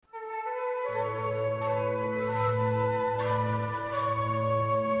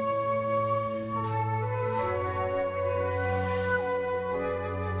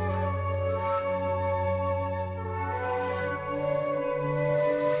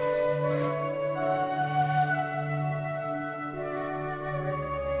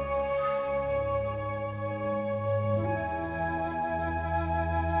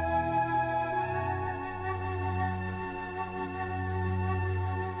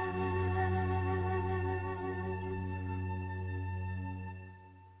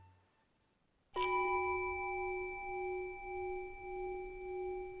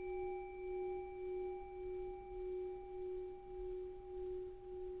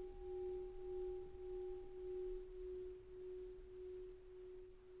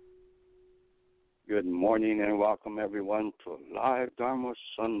Good morning and welcome everyone to Live Dharma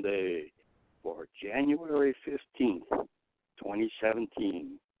Sunday for January 15th,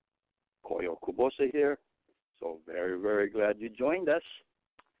 2017. Koyo Kubose here. So very, very glad you joined us.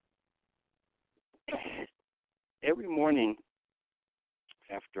 Every morning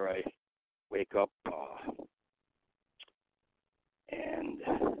after I wake up and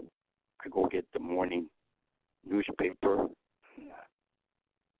I go get the morning newspaper,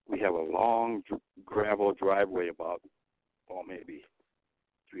 we have a long gravel driveway about, maybe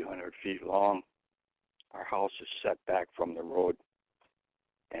 300 feet long. Our house is set back from the road,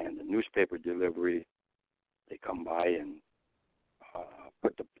 and the newspaper delivery, they come by and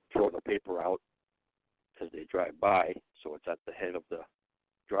throw the paper out as they drive by, so it's at the head of the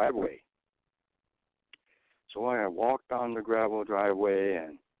driveway. So I walk down the gravel driveway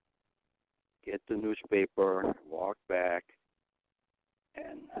and get the newspaper, walk back,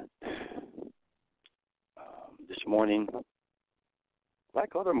 and this morning,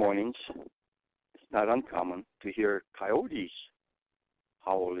 like other mornings, it's not uncommon to hear coyotes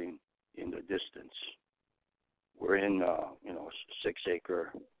howling in the distance. We're in,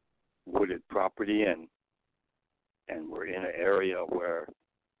 6-acre wooded property, and we're in an area where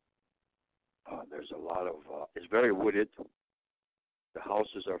there's a lot of, it's very wooded. The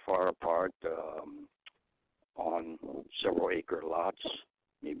houses are far apart on several acre lots.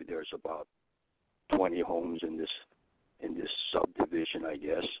 Maybe there's about 20 homes in this subdivision, I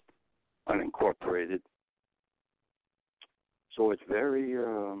guess, unincorporated. So it's very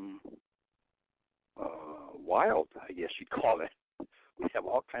wild, I guess you'd call it. We have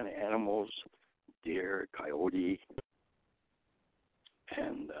all kind of animals, deer, coyote,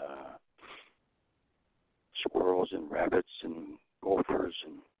 and squirrels and rabbits and gophers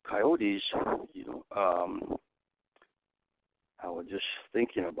and coyotes. I was just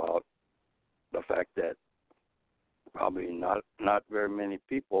thinking about the fact that probably not very many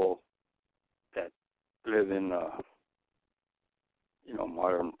people that live in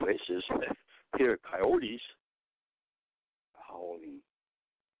modern places hear coyotes howling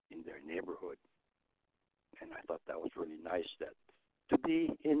in their neighborhood, and I thought that was really nice that to be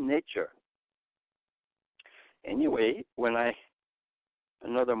in nature. Anyway,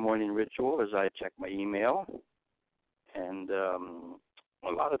 another morning ritual is I check my email, and a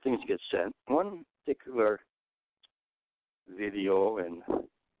lot of things get sent. One particular video and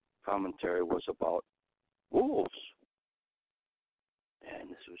commentary was about wolves. And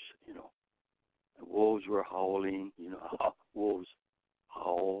this was, the wolves were howling, how wolves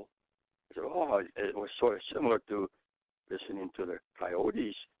howl. I said, it was sort of similar to listening to the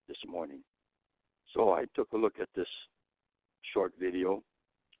coyotes this morning. So I took a look at this short video,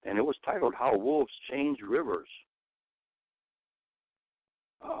 and it was titled How Wolves Change Rivers.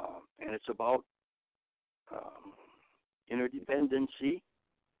 And it's about interdependency,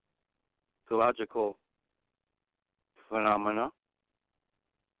 ecological phenomena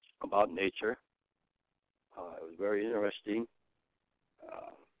about nature. It was very interesting.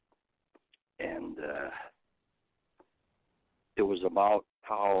 And it was about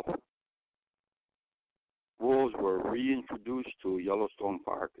how wolves were reintroduced to Yellowstone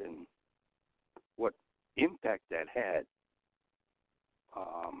Park and what impact that had.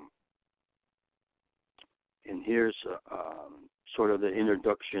 And here's sort of the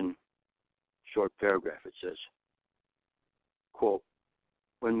introduction, short paragraph. It says, quote,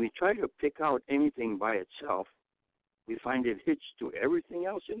 "When we try to pick out anything by itself, we find it hitched to everything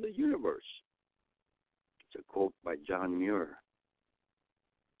else in the universe." It's a quote by John Muir.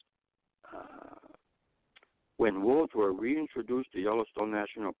 When wolves were reintroduced to Yellowstone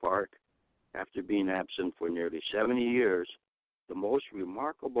National Park after being absent for nearly 70 years, the most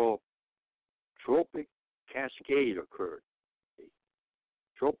remarkable trophic cascade occurred. A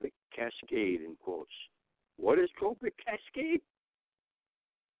trophic cascade, in quotes. What is trophic cascade?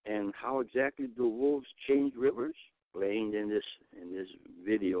 And how exactly do wolves change rivers? Explained in this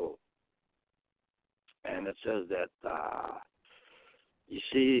video. And it says that, you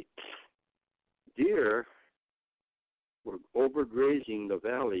see, deer were overgrazing the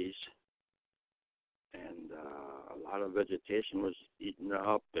valleys, and a lot of vegetation was eaten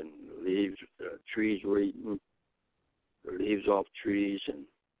up, and trees were eaten, the leaves off trees.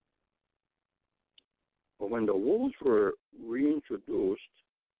 But when the wolves were reintroduced,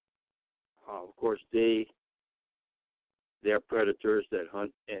 of course, they're predators that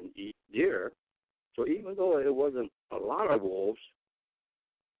hunt and eat deer. So even though it wasn't a lot of wolves,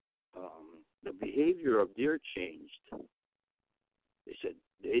 the behavior of deer changed. They said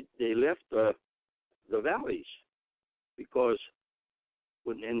they left the valleys because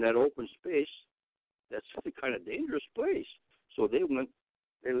when in that open space, that's a kind of dangerous place. So they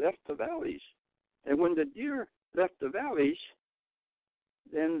left the valleys. And when the deer left the valleys,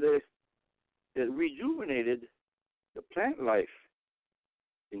 then it rejuvenated the plant life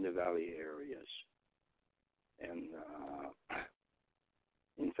in the valley areas. And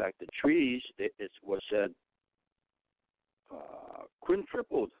in fact, the trees, it was said,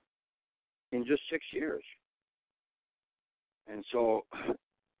 quintupled in just 6 years. And so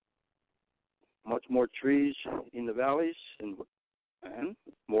much more trees in the valleys, and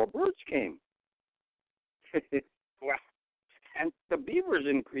more birds came. Well, and the beavers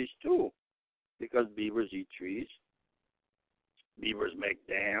increased too, because beavers eat trees. Beavers make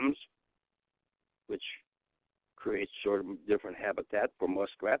dams, which creates sort of different habitat for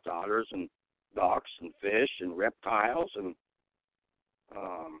muskrats, otters, and ducks, and fish, and reptiles, and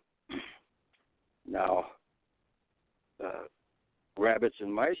now rabbits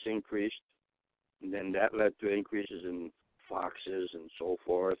and mice increased, and then that led to increases in foxes and so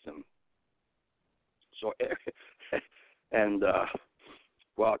forth, and so and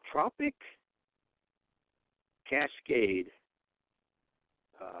well, tropic cascade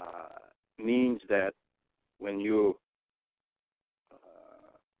means that when you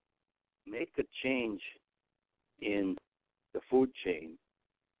make a change in the food chain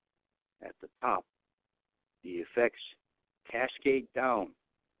at the top, the effects cascade down.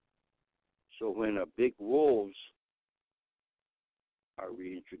 So when a big wolves are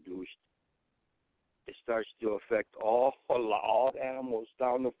reintroduced, it starts to affect all animals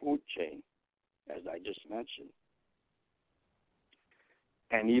down the food chain, as I just mentioned.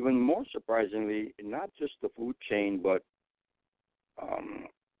 And even more surprisingly, not just the food chain, but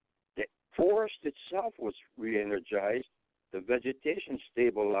the forest itself was re-energized. The vegetation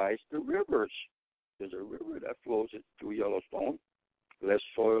stabilized. The rivers. There's a river that flows through Yellowstone, less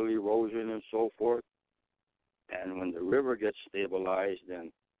soil erosion and so forth. And when the river gets stabilized,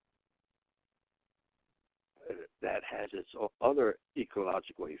 then that has its other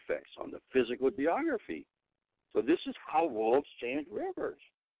ecological effects on the physical geography. So this is how wolves change rivers.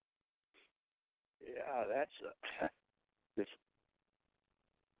 Yeah, that's this,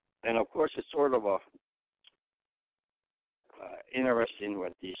 and of course it's sort of a interesting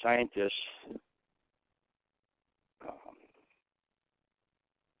what the scientists,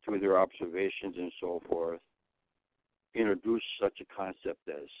 through their observations and so forth, introduced such a concept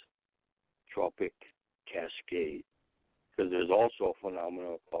as tropic cascade, because there's also a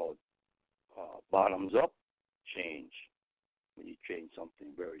phenomenon called bottoms-up change. When you change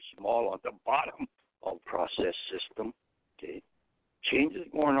something very small on the bottom of process system, okay, changes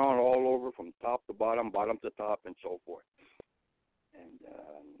going on all over from top to bottom, bottom to top, and so forth. And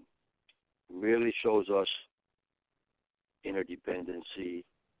really shows us interdependency,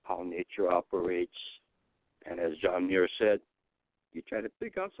 how nature operates. And as John Muir said, you try to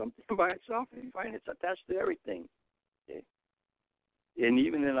pick out something by itself and you find it's attached to everything. Okay? And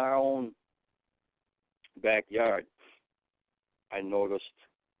even in our own backyard, I noticed,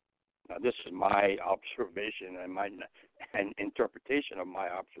 now this is my observation and interpretation of my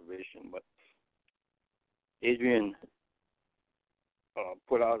observation, but Adrian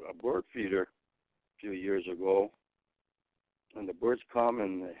put out a bird feeder a few years ago, and the birds come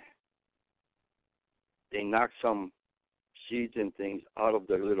and they knock some seeds and things out of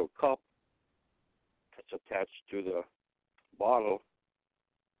their little cup that's attached to the bottle,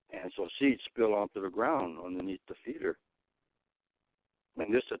 and so seeds spill onto the ground underneath the feeder.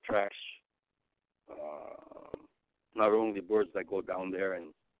 And this attracts not only birds that go down there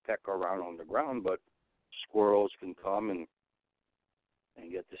and peck around on the ground, but squirrels can come and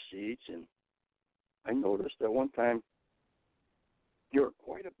get the seeds. And I noticed that one time there were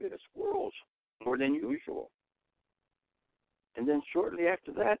quite a bit of squirrels, more than usual. And then shortly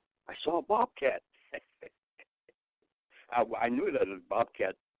after that, I saw a bobcat. I knew that a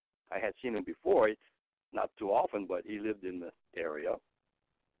bobcat, I had seen him before, not too often, but he lived in the area.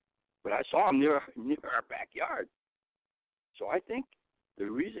 But I saw him near our backyard. So I think the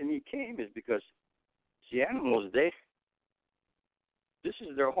reason he came is because the animals, this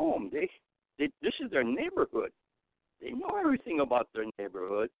is their home. This is their neighborhood. They know everything about their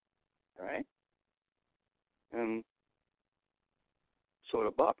neighborhood, right? And so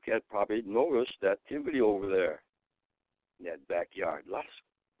the bobcat probably noticed the activity over there in that backyard. A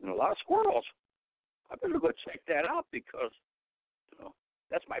lot of squirrels. I better go check that out because,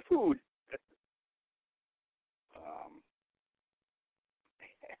 that's my food.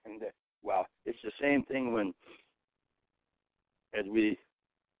 Well, it's the same thing as we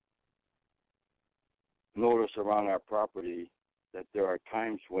notice around our property that there are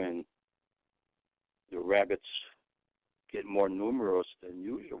times when the rabbits get more numerous than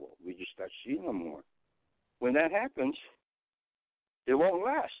usual. We just start seeing them more. When that happens, it won't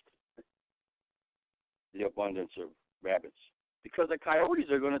last, the abundance of rabbits, because the coyotes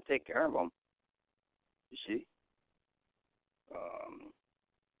are going to take care of them. You see?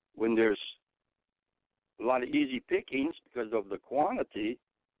 When there's a lot of easy pickings because of the quantity,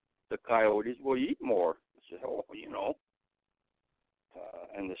 the coyotes will eat more. So,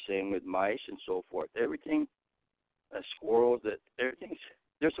 and the same with mice and so forth. Everything, squirrels,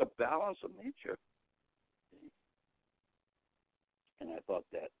 there's a balance of nature. And I thought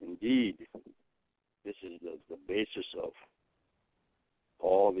that indeed this is the basis of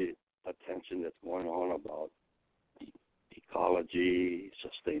all the attention that's going on about ecology,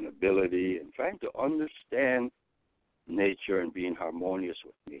 sustainability, and trying to understand nature and being harmonious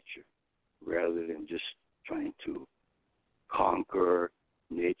with nature, rather than just trying to conquer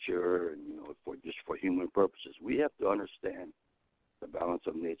nature and for human purposes. We have to understand the balance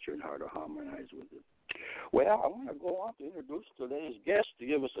of nature and how to harmonize with it. Well, I want to go on to introduce today's guest to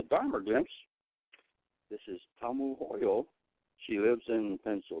give us a Dharma glimpse. This is Tamu Hoyo. She lives in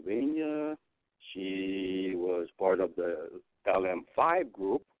Pennsylvania. She was part of the LM5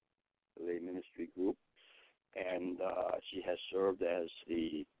 group, the lay ministry group, and she has served as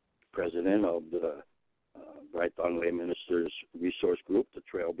the president of the Bright Dawn Lay Ministers Resource Group, the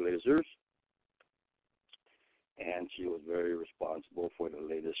Trailblazers, and she was very responsible for the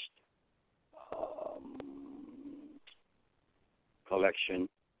latest collection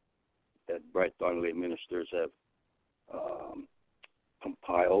that Bright Dawn Lay Ministers have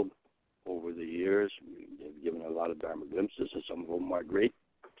compiled over the years. They've given a lot of Dharma glimpses, and some of them are great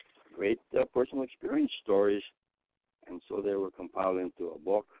personal experience stories. And so they were compiled into a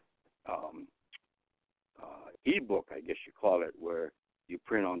book, e-book, I guess you call it, where you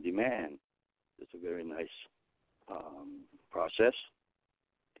print on demand. It's a very nice process,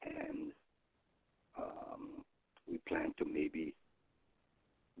 and we plan to maybe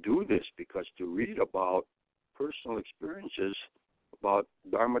do this, because to read about personal experiences about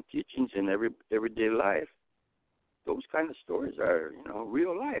Dharma teachings in everyday life, those kind of stories are,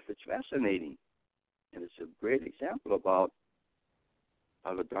 real life. It's fascinating. And it's a great example about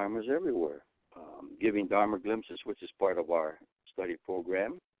how the Dharma is everywhere. Giving Dharma glimpses, which is part of our study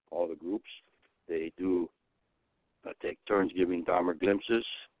program, all the groups, they do take turns giving Dharma glimpses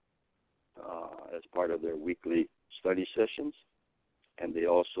as part of their weekly study sessions. And they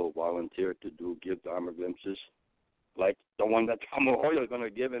also volunteer to give Dharma glimpses, like the one that Tamu Hoyo is going to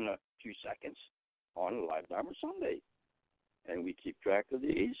give in a few seconds on Live Dharma Sunday. And we keep track of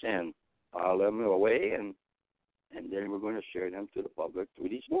these and file them away, and then we're going to share them to the public through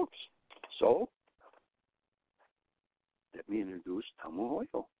these books. So, let me introduce Tamu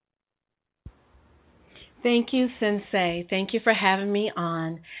Hoyo. Thank you, Sensei. Thank you for having me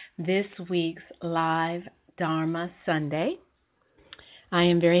on this week's Live Dharma Sunday. I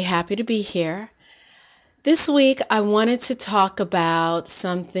am very happy to be here. This week, I wanted to talk about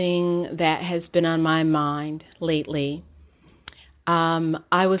something that has been on my mind lately.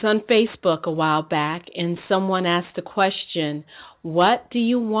 I was on Facebook a while back, and someone asked the question, what do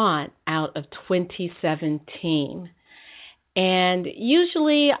you want out of 2017? And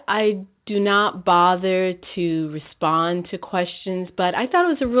usually I do not bother to respond to questions, but I thought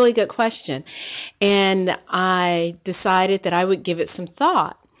it was a really good question, and I decided that I would give it some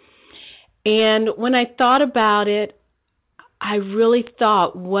thought. And when I thought about it, I really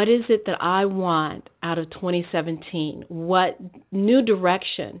thought, what is it that I want out of 2017? What new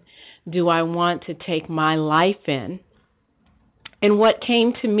direction do I want to take my life in? And what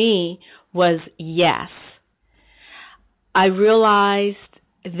came to me was yes. I realized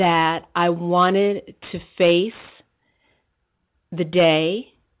that I wanted to face the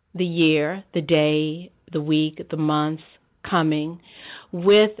day, the year, the day, the week, the months coming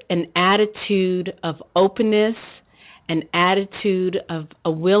with an attitude of openness, an attitude of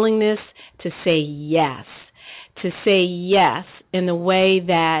a willingness to say yes in the way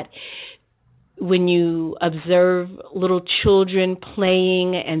that when you observe little children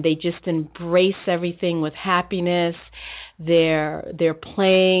playing and they just embrace everything with happiness, they're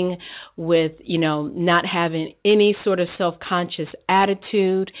playing with, not having any sort of self-conscious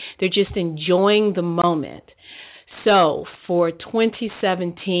attitude. They're just enjoying the moment. So for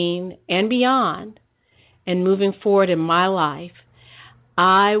 2017 and beyond, and moving forward in my life,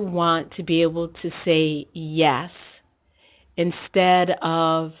 I want to be able to say yes instead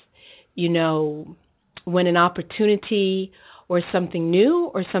of, when an opportunity or something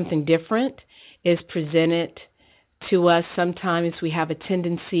new or something different is presented to us. Sometimes we have a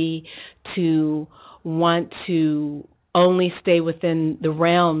tendency to want to only stay within the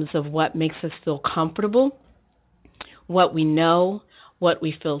realms of what makes us feel comfortable, what we know, what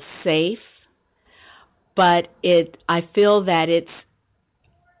we feel safe. But I feel that it's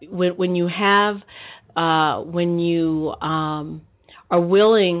when you are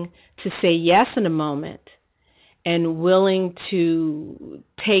willing to say yes in a moment and willing to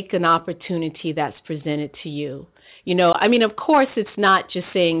take an opportunity that's presented to you. Of course, it's not just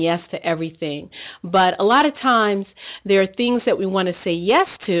saying yes to everything, but a lot of times there are things that we want to say yes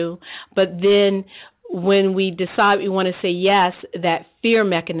to, but then when we decide we want to say yes, that fear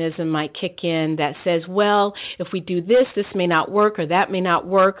mechanism might kick in that says, well, if we do this, this may not work, or that may not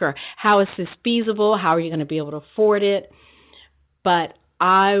work, or how is this feasible? How are you going to be able to afford it? But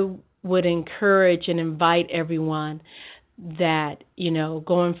I would encourage and invite everyone that,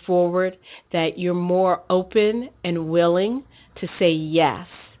 going forward, that you're more open and willing to say yes.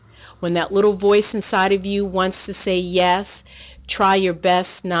 When that little voice inside of you wants to say yes, try your best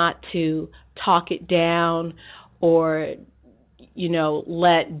not to talk it down or,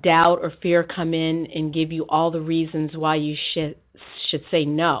 let doubt or fear come in and give you all the reasons why you should say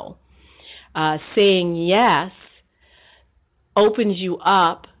no. Saying yes opens you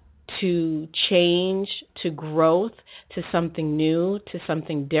up to change, to growth, to something new, to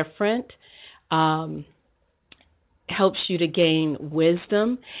something different. Helps you to gain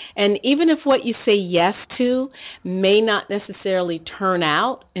wisdom. And even if what you say yes to may not necessarily turn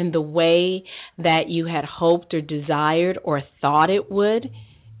out in the way that you had hoped or desired or thought it would,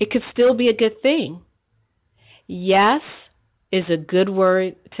 it could still be a good thing. Yes is a good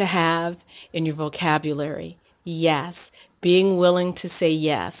word to have in your vocabulary. Yes. Being willing to say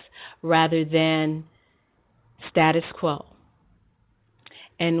yes rather than status quo.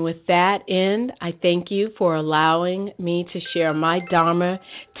 And with that end, I thank you for allowing me to share my Dharma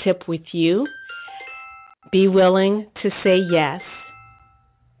tip with you. Be willing to say yes.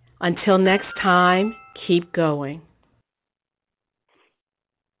 Until next time, keep going.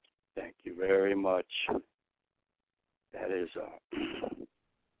 Thank you very much. That is a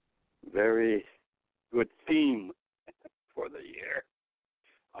very good theme for the year.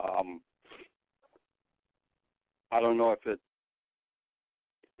 I don't know if it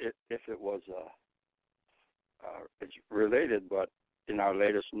was it's related, but in our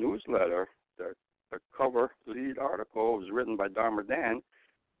latest newsletter, the cover lead article was written by Dharma Dan,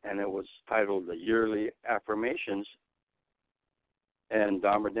 and it was titled "The Yearly Affirmations." And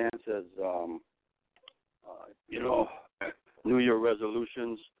Dharma Dan says, New Year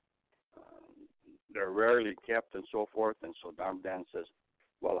resolutions, they're rarely kept and so forth. And so Dharma Dan says,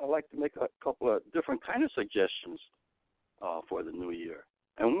 well, I'd like to make a couple of different kind of suggestions for the new year.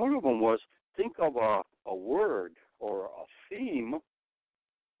 And one of them was think of a word or a theme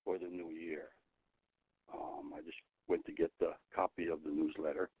for the new year. I just went to get the copy of the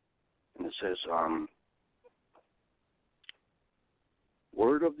newsletter, and it says,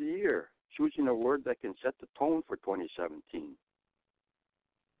 word of the year, choosing a word that can set the tone for 2017.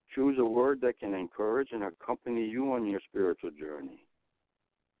 Choose a word that can encourage and accompany you on your spiritual journey.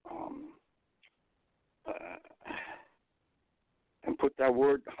 And put that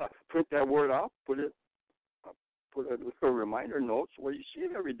word out. Put a reminder notes where you see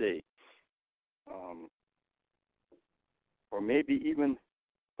it every day. Or maybe even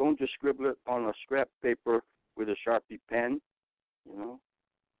don't just scribble it on a scrap paper with a Sharpie pen.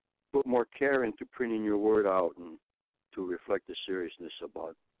 Put more care into printing your word out and to reflect the seriousness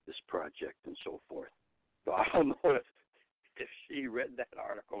about this project and so forth. So I don't know if she read that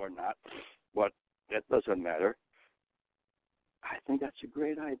article or not, but that doesn't matter. I think that's a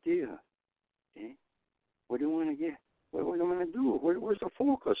great idea. Okay? What do you want to get? What do you want to do? Where's the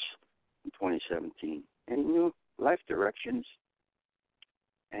focus in 2017? Any new life directions?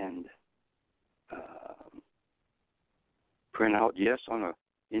 And print out yes on a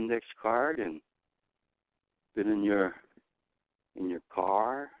index card and put in your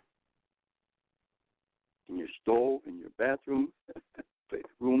car, in your stove, in your bathroom,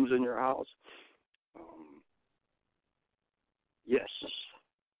 rooms in your house. Yes.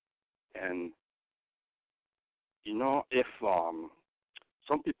 And, if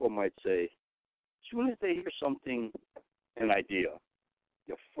some people might say, as soon as they hear something, an idea,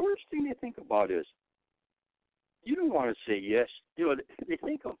 the first thing they think about is, you don't want to say yes. They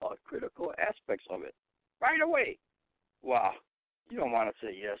think about critical aspects of it right away. Wow, you don't want to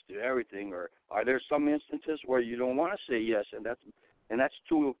say yes to everything, or are there some instances where you don't want to say yes, and that's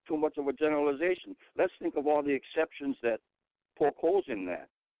too much of a generalization. Let's think of all the exceptions that poke holes in that.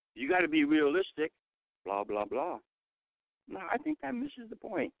 You got to be realistic, blah, blah, blah. No, I think that misses the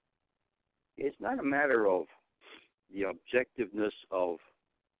point. it's not a matter of the objectiveness of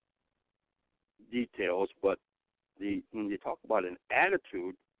details, but when you talk about an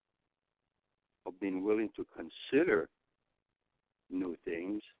attitude of being willing to consider new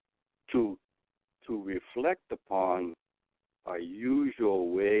things, to reflect upon our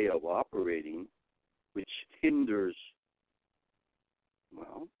usual way of operating, which hinders,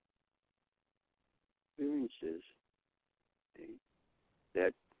 well, experiences, okay,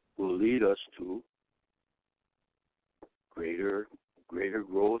 that will lead us to greater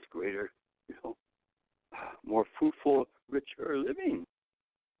growth, greater, more fruitful, richer living.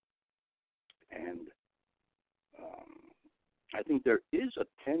 And I think there is a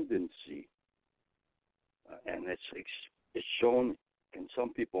tendency, and it's shown in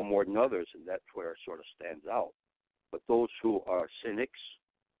some people more than others, and that's where it sort of stands out. But those who are cynics,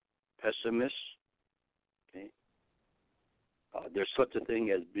 pessimists, okay, there's such a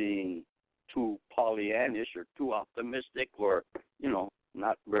thing as being too Pollyannish or too optimistic, or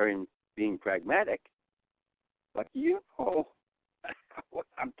not being pragmatic. But you know what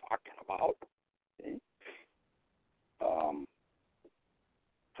I'm talking about. Okay?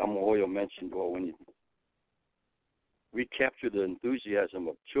 Tamu Hoyo mentioned, well, when you recapture the enthusiasm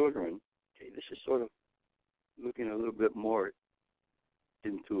of children, okay, this is sort of looking a little bit more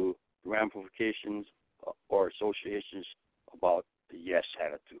into ramifications or associations about the yes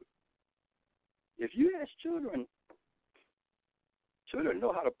attitude. If you ask children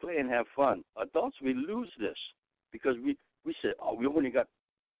know how to play and have fun. Adults, we lose this because we say,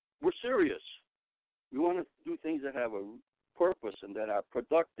 we're serious. We want to do things that have a purpose and that are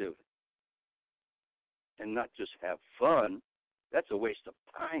productive and not just have fun. That's a waste of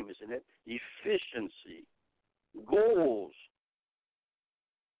time, isn't it? Efficiency, goals.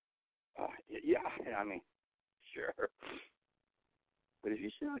 Yeah, I mean, sure. But if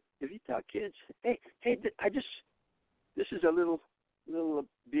you tell kids, hey, this is a little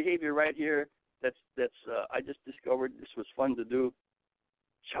behavior right here that's I just discovered this was fun to do.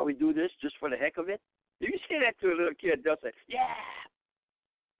 Shall we do this just for the heck of it? If you say that to a little kid, they'll say, yeah.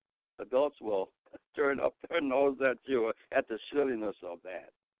 Adults will turn up their nose at you at the silliness of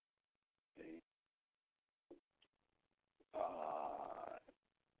that. Okay.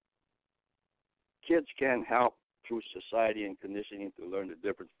 Kids can help through society and conditioning to learn the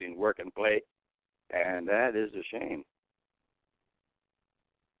difference between work and play, and that is a shame.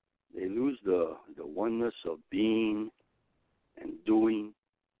 They lose the oneness of being and doing.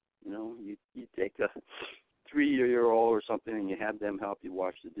 You take a 3-year-old or something and you have them help you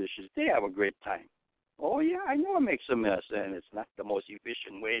wash the dishes. They have a great time. Oh, yeah, I know it makes a mess, and it's not the most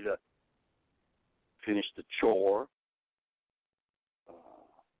efficient way to finish the chore.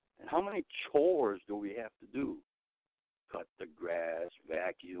 And how many chores do we have to do? Cut the grass,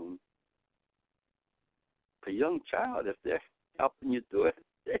 vacuum. A young child, if they're helping you do it,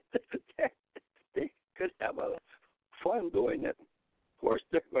 they could have a fun doing it. Of course,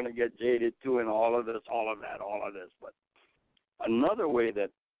 they're going to get jaded too, and all of this. But another way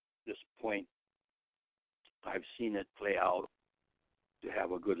that this point, I've seen it play out to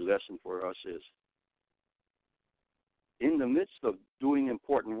have a good lesson for us is in the midst of doing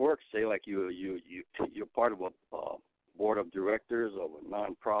important work, say like you're part of a board of directors of a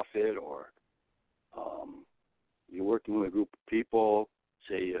nonprofit, or you're working with a group of people,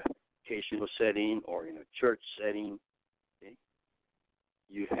 say a vocational setting or in a church setting. Okay?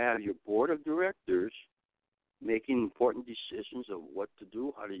 You have your board of directors making important decisions of what to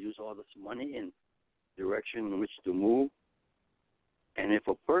do, how to use all this money, and direction in which to move. And if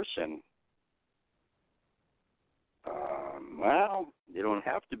a person, they don't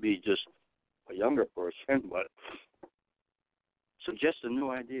have to be just a younger person, but suggest a new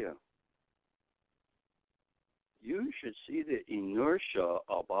idea, you should see the inertia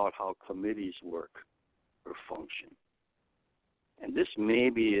about how committees work or function. And this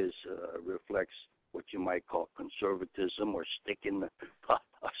maybe reflects what you might call conservatism or stick in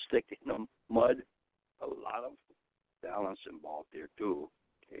the mud. A lot of balance involved there too.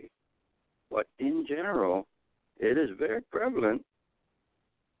 Okay, but in general, it is very prevalent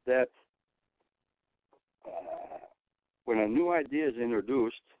that when a new idea is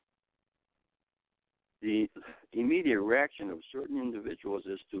introduced, the immediate reaction of certain individuals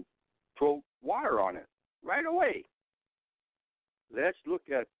is to throw water on it right away. Let's look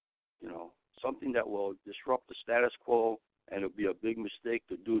at, something that will disrupt the status quo, and it'll be a big mistake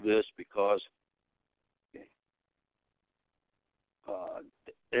to do this because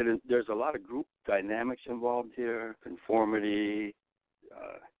there's a lot of group dynamics involved here, conformity,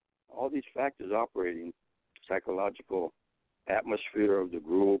 all these factors operating, psychological atmosphere of the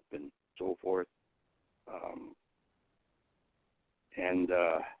group, and so forth. And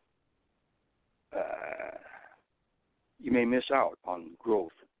you may miss out on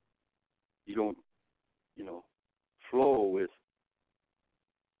growth. You don't, flow with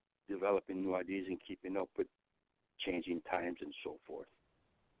developing new ideas and keeping up with changing times and so forth,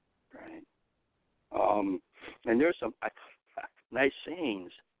 right? And there's some nice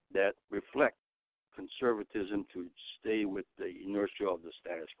sayings that reflect conservatism to stay with the inertia of the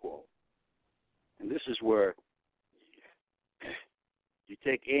status quo. And this is where you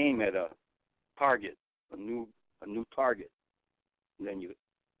take aim at a target, a new target, and then you,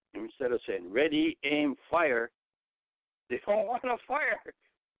 instead of saying ready, aim, fire, they don't want to fire.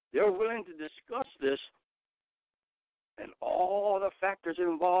 They're willing to discuss this and all the factors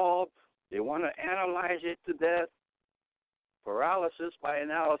involved. They want to analyze it to death. Paralysis by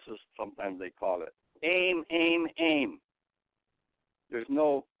analysis, sometimes they call it. Aim, aim, aim. There's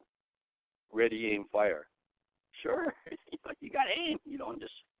no ready, aim, fire. Sure, you got to aim. You don't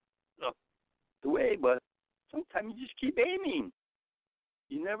just look the way, but sometimes you just keep aiming.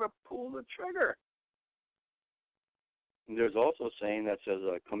 You never pull the trigger. And there's also a saying that says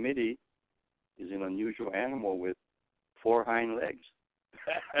a committee is an unusual animal with 4 hind legs.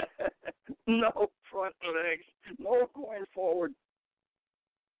 No front legs, no going forward.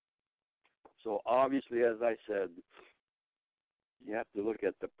 So obviously, as I said, you have to look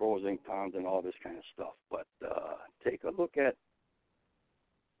at the pros and cons and all this kind of stuff. But take a look at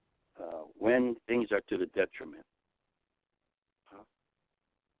when things are to the detriment.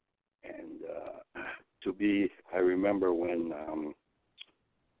 And I remember when,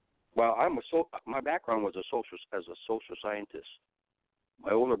 my background was as a social scientist.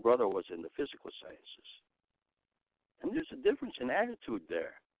 My older brother was in the physical sciences. And there's a difference in attitude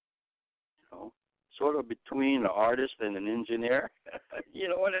there, sort of between an artist and an engineer. You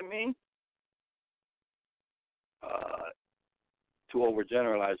know what I mean? To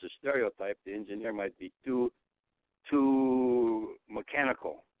overgeneralize the stereotype, the engineer might be too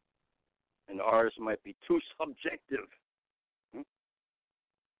mechanical, and the artist might be too subjective. And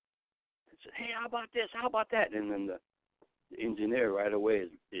say, hey, how about this? How about that? And then the engineer right away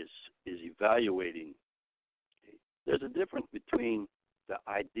is evaluating. There's a difference between the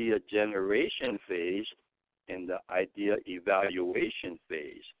idea generation phase and the idea evaluation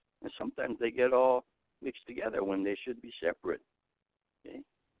phase. And sometimes they get all mixed together when they should be separate. Okay?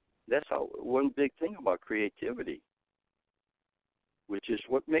 That's one big thing about creativity, which is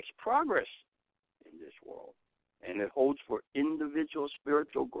what makes progress in this world. And it holds for individual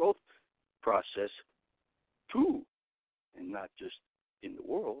spiritual growth process too, and not just in the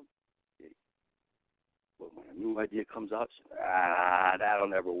world. Okay? But when a new idea comes out, that'll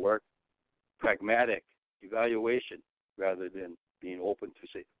never work. Pragmatic evaluation rather than being open to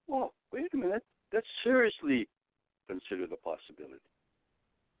say, well, wait a minute, let's seriously consider the possibility.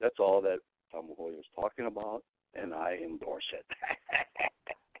 That's all that Tamu Hoyo is talking about, and I endorse it.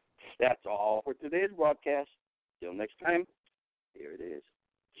 That's all for today's broadcast. Till next time, here it is.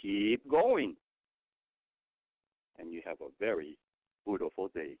 Keep going. And you have a very beautiful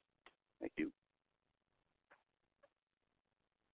day.